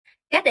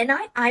Cách để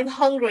nói I'm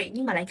hungry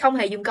nhưng mà lại không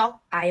hề dùng câu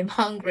I am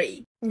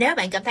hungry. Nếu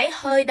bạn cảm thấy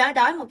hơi đói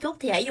đói một chút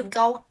thì hãy dùng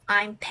câu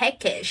I'm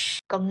peckish.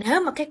 Còn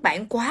nếu mà các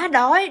bạn quá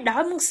đói,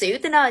 đói muốn xỉu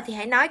tới nơi thì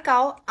hãy nói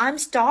câu I'm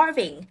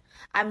starving,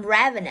 I'm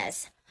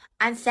ravenous,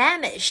 I'm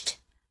famished,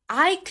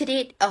 I could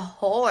eat a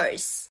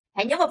horse.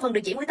 Hãy nhấn vào phần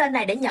được chỉ mũi tên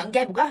này để nhận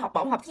game một gói học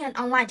bổng học tiếng Anh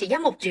online trị giá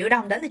 1 triệu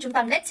đồng đến từ trung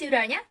tâm Let's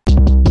Tutor nhé.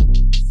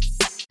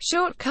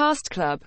 Shortcast Club